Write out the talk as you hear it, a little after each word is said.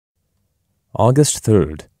August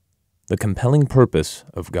 3rd. The compelling purpose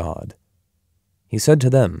of God. He said to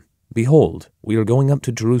them, Behold, we are going up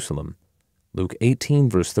to Jerusalem. Luke 18,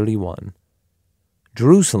 verse 31.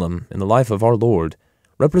 Jerusalem, in the life of our Lord,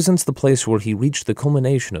 represents the place where he reached the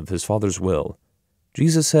culmination of his Father's will.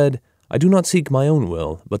 Jesus said, I do not seek my own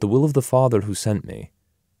will, but the will of the Father who sent me.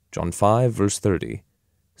 John 5, verse 30.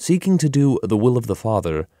 Seeking to do the will of the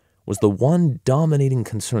Father was the one dominating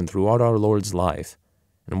concern throughout our Lord's life.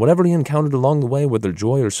 And whatever he encountered along the way, whether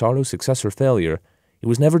joy or sorrow, success or failure, he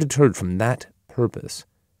was never deterred from that purpose.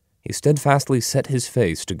 He steadfastly set his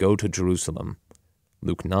face to go to Jerusalem.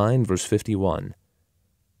 Luke 9, verse 51.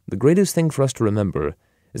 The greatest thing for us to remember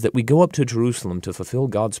is that we go up to Jerusalem to fulfill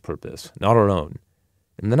God's purpose, not our own.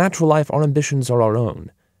 In the natural life, our ambitions are our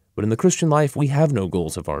own, but in the Christian life, we have no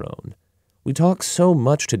goals of our own. We talk so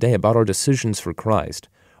much today about our decisions for Christ,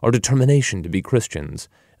 our determination to be Christians,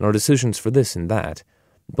 and our decisions for this and that.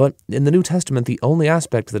 But in the New Testament, the only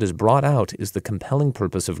aspect that is brought out is the compelling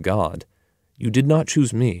purpose of God. You did not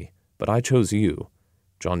choose me, but I chose you.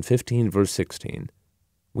 John 15, verse 16.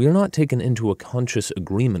 We are not taken into a conscious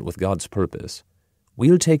agreement with God's purpose. We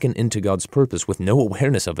are taken into God's purpose with no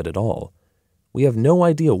awareness of it at all. We have no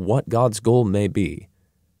idea what God's goal may be.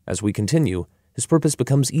 As we continue, his purpose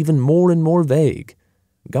becomes even more and more vague.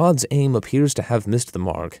 God's aim appears to have missed the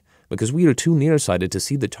mark because we are too nearsighted to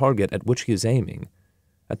see the target at which he is aiming.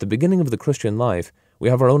 At the beginning of the Christian life, we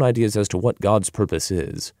have our own ideas as to what God's purpose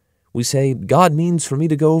is. We say, God means for me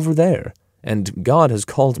to go over there, and God has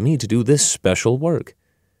called me to do this special work.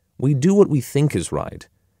 We do what we think is right,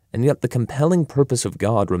 and yet the compelling purpose of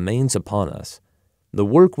God remains upon us. The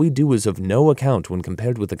work we do is of no account when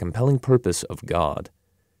compared with the compelling purpose of God.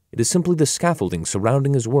 It is simply the scaffolding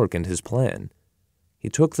surrounding his work and his plan. He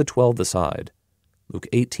took the 12 aside. Luke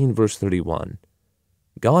 18, verse 31.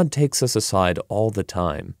 God takes us aside all the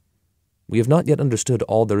time. We have not yet understood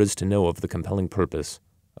all there is to know of the compelling purpose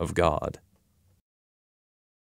of God.